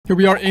Here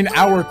we are in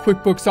our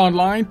QuickBooks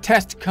Online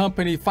test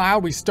company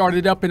file. We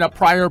started up in a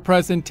prior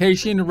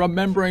presentation,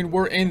 remembering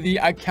we're in the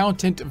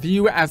accountant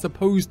view as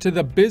opposed to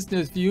the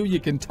business view. You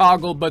can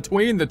toggle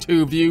between the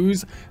two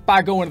views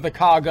by going to the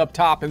cog up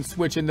top and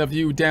switching the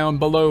view down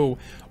below.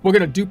 We're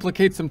going to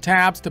duplicate some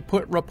tabs to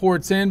put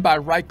reports in by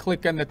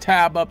right-clicking the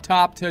tab up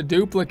top to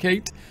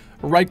duplicate,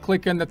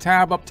 right-clicking the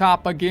tab up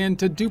top again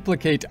to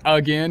duplicate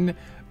again.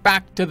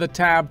 Back to the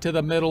tab to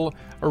the middle,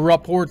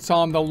 reports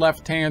on the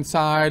left-hand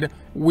side.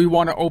 We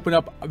want to open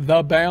up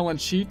the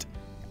balance sheet.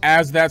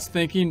 As that's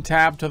thinking,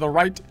 tab to the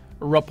right,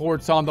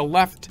 reports on the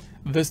left.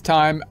 This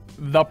time,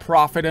 the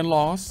profit and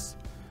loss.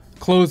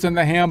 Closing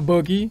the ham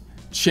boogie,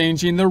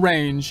 changing the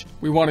range.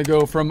 We want to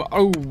go from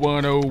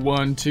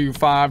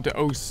 010125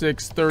 to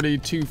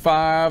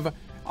 063025.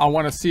 I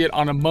want to see it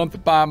on a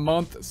month by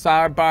month,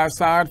 side by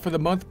side for the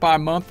month by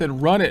month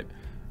and run it.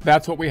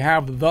 That's what we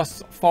have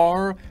thus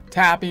far.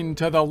 Tapping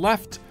to the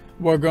left,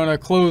 we're going to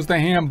close the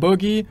ham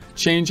boogie,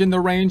 changing the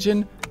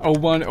ranging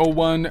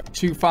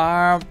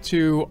 010125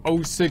 to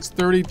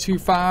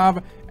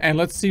 063025. And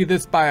let's see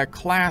this by a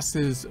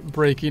classes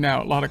breaking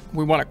out.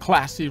 We want a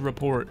classy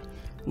report.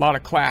 A lot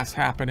of class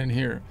happening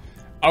here.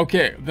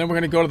 Okay, then we're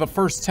going to go to the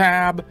first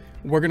tab.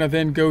 We're going to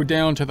then go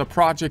down to the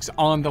projects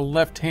on the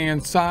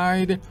left-hand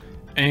side.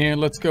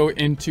 And let's go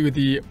into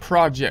the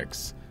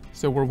projects.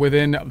 So we're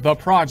within the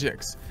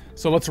projects.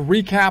 So let's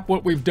recap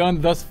what we've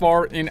done thus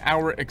far in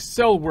our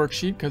Excel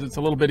worksheet because it's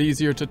a little bit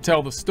easier to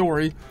tell the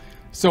story.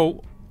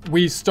 So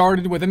we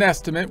started with an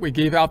estimate. We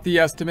gave out the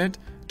estimate.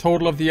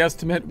 Total of the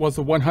estimate was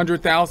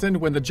 $100,000.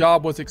 When the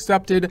job was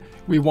accepted,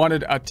 we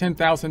wanted a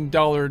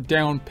 $10,000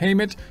 down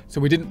payment. So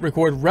we didn't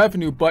record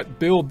revenue, but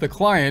billed the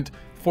client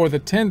for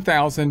the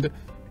 $10,000.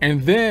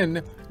 And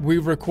then we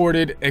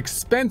recorded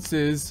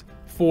expenses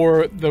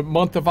for the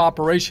month of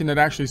operation that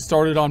actually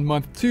started on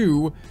month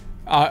 2.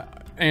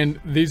 And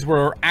these were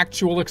our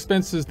actual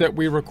expenses that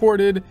we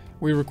recorded.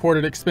 We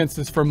recorded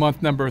expenses for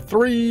month number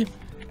 3,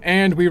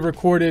 and we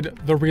recorded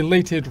the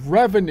related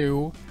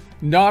revenue,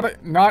 not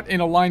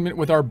in alignment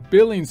with our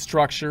billing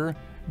structure,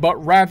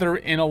 but rather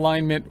in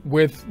alignment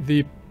with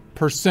the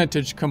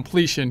percentage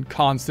completion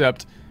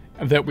concept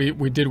that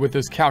we did with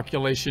this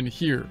calculation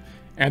here.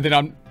 And then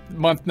on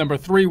month number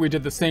 3, we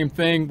did the same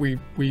thing. We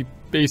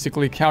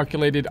basically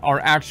calculated our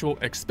actual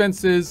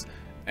expenses,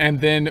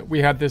 and then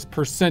we had this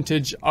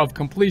percentage of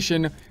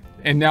completion,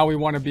 and now we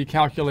want to be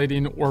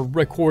calculating or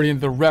recording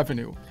the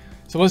revenue.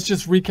 So let's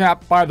just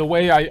recap. By the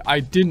way, I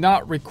did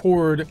not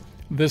record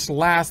this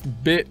last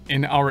bit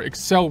in our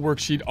Excel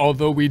worksheet,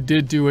 although we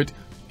did do it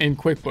in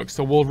QuickBooks.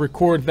 So we'll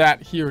record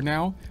that here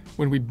now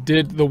when we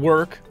did the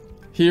work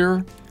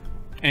here,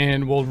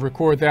 and we'll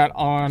record that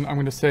on, I'm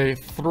going to say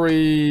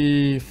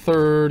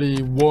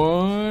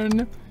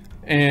 331,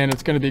 and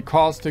it's going to be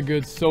cost of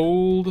goods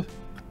sold.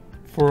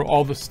 For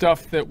all the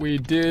stuff that we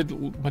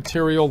did,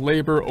 material,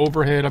 labor,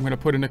 overhead, I'm going to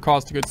put in the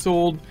cost of goods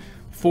sold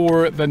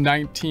for the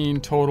 19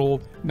 total,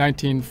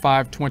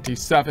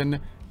 19,527.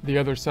 The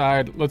other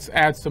side, let's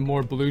add some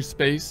more blue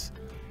space.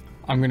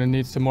 I'm going to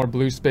need some more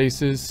blue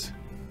spaces.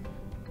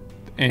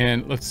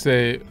 And let's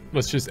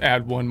just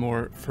add one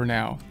more for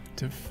now,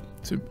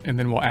 and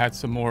then we'll add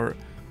some more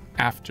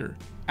after.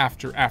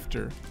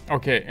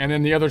 Okay, and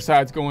then the other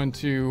side's going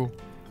to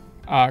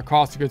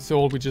cost of goods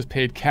sold. We just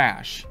paid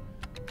cash.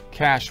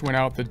 Cash went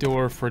out the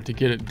door to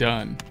get it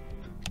done.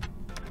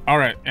 All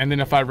right, and then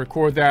if I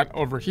record that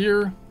over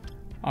here,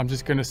 I'm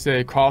just going to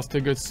say cost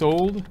of goods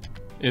sold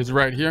is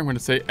right here. I'm going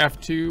to say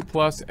F2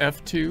 plus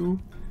F2,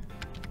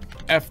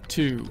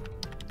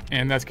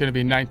 and that's going to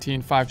be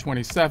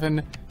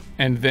 19,527,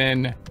 and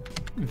then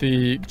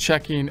the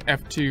checking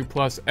F2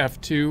 plus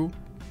F2,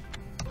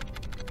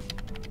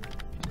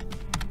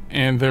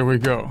 and there we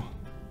go.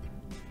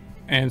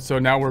 And so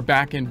now we're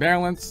back in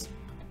balance,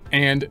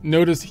 and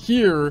notice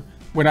here,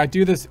 when I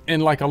do this in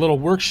like a little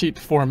worksheet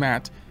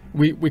format,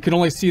 we can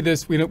only see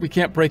this, we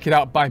can't break it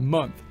out by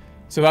month.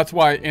 So that's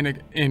why in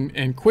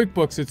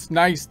QuickBooks, it's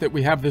nice that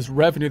we have this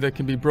revenue that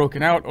can be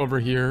broken out over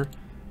here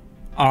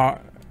on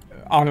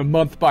a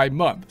month by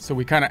month. So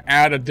we kind of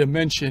add a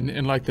dimension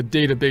in like the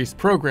database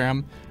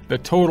program. The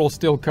total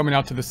still coming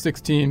out to the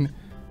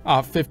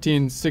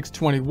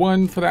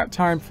 15,621 for that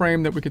time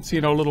frame that we can see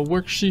in our little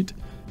worksheet,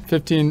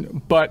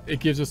 15, but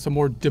it gives us some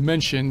more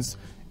dimensions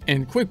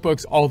in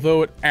QuickBooks,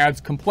 although it adds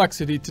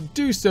complexity to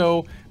do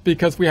so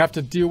because we have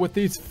to deal with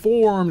these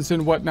forms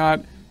and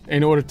whatnot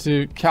in order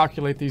to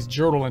calculate these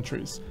journal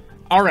entries.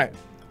 All right,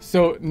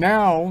 so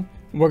now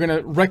we're going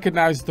to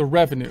recognize the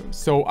revenue.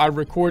 So I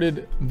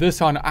recorded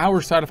this on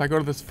our side. If I go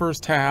to this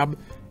first tab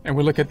and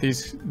we look at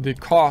the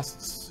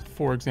costs,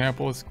 for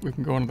example, we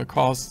can go into the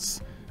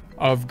costs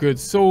of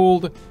goods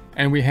sold,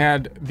 and we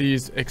had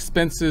these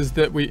expenses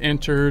that we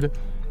entered.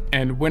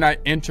 And when I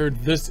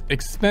entered this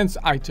expense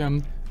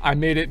item, I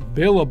made it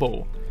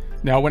billable.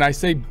 Now, when I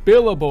say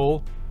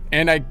billable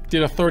and I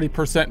did a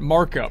 30%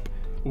 markup,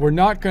 we're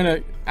not going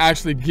to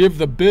actually give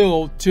the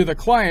bill to the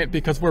client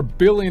because we're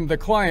billing the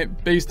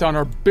client based on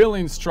our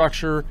billing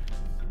structure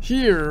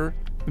here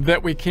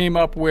that we came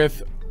up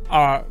with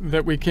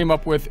that we came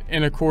up with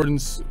in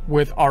accordance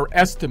with our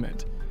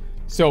estimate.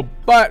 So,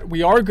 but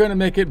we are going to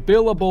make it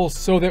billable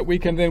so that we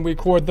can then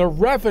record the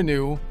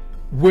revenue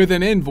with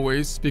an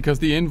invoice, because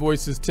the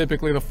invoice is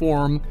typically the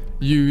form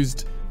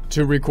used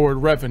to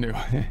record revenue.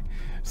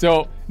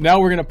 So now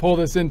we're going to pull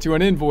this into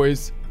an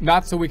invoice,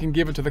 not so we can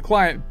give it to the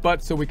client,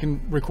 but so we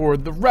can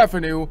record the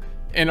revenue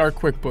in our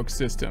QuickBooks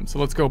system. So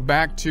let's go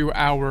back to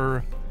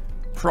our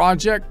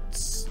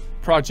projects,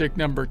 project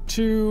number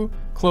 2,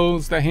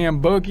 close the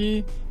ham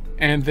boogie,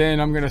 and then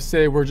I'm going to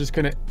say we're just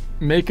going to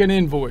make an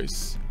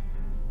invoice.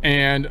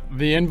 And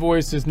the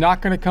invoice is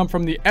not going to come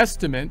from the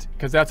estimate,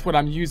 because that's what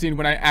I'm using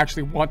when I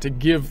actually want to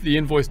give the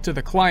invoice to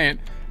the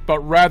client, but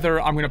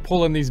rather I'm going to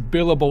pull in these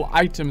billable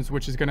items,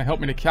 which is going to help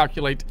me to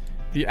calculate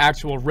the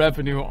actual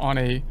revenue on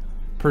a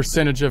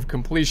percentage of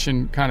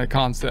completion kind of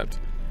concept.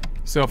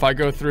 So if I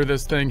go through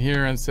this thing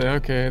here and say,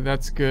 okay,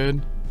 that's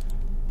good,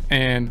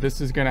 and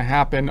this is going to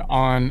happen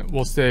on,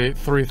 we'll say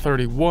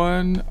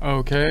 3/31,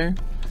 okay,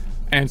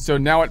 and so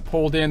now it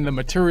pulled in the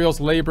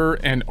materials, labor,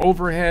 and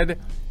overhead,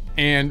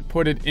 and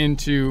put it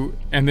into,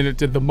 and then it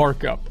did the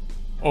markup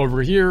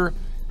over here,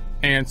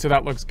 and so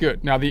that looks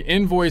good. Now the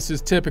invoice is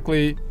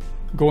typically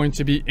going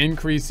to be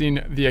increasing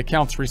the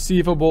accounts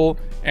receivable,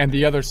 and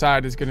the other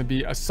side is going to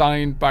be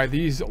assigned by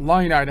these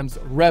line items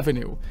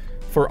revenue.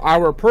 For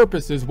our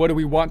purposes, what do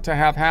we want to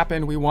have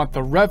happen? We want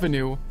the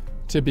revenue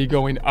to be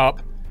going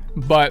up,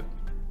 but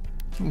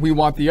we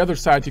want the other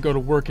side to go to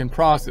work in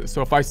process.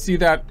 So if I see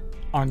that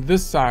on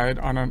this side,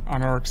 on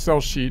our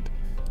Excel sheet,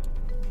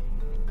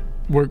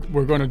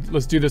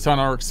 let's do this on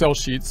our Excel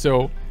sheet.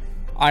 So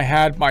I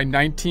had my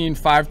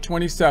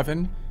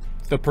 19,527.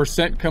 The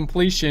percent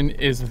completion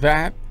is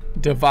that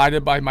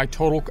divided by my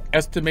total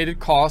estimated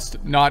cost,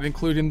 not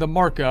including the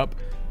markup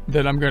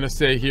that I'm going to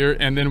say here.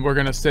 And then we're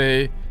going to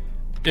say,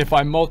 if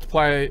I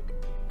multiply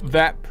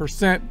that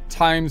percent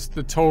times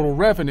the total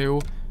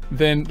revenue,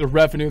 then the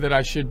revenue that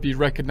I should be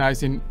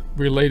recognizing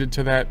related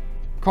to that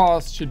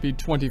cost should be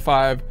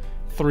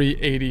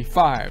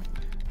 25,385.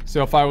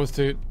 So if I was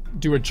to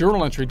do a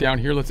journal entry down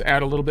here, let's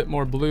add a little bit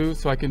more blue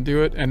so I can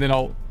do it, and then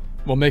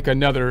we'll make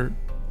another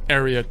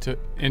area to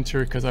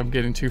enter because I'm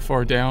getting too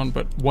far down.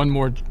 But one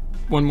more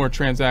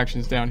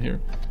transactions down here,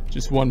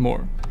 just one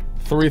more.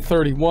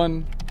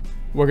 331.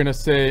 We're gonna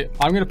say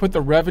I'm gonna put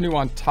the revenue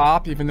on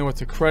top, even though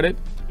it's a credit,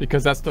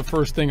 because that's the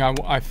first thing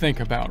I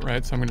think about,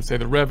 right? So I'm gonna say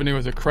the revenue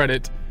is a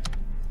credit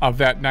of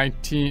that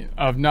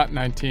of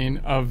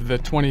the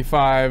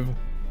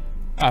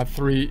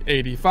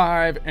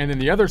 25,385, and then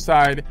the other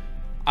side,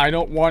 I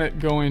don't want it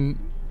going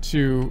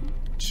to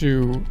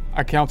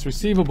accounts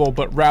receivable,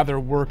 but rather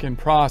work in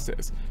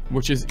process,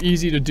 which is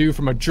easy to do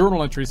from a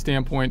journal entry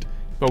standpoint,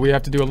 but we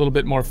have to do a little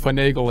bit more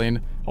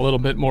finagling, a little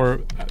bit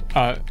more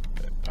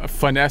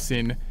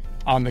finessing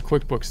on the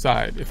QuickBooks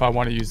side if I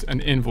want to use an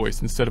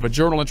invoice instead of a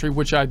journal entry,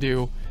 which I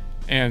do,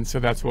 and so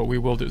that's what we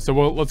will do. So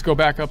let's go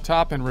back up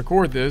top and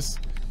record this.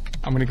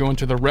 I'm going to go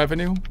into the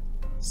revenue,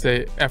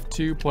 say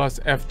F2 plus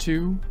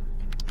F2,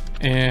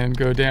 and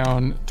go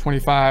down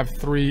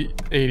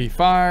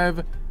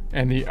 25,385,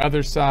 and the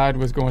other side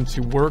was going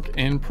to work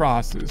in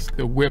process,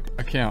 the WIP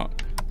account.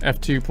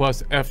 F2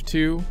 plus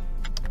F2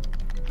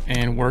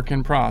 and work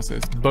in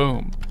process.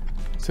 Boom.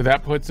 So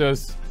that puts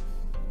us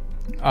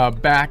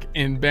back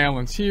in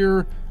balance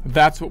here.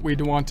 That's what we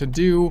want to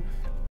do.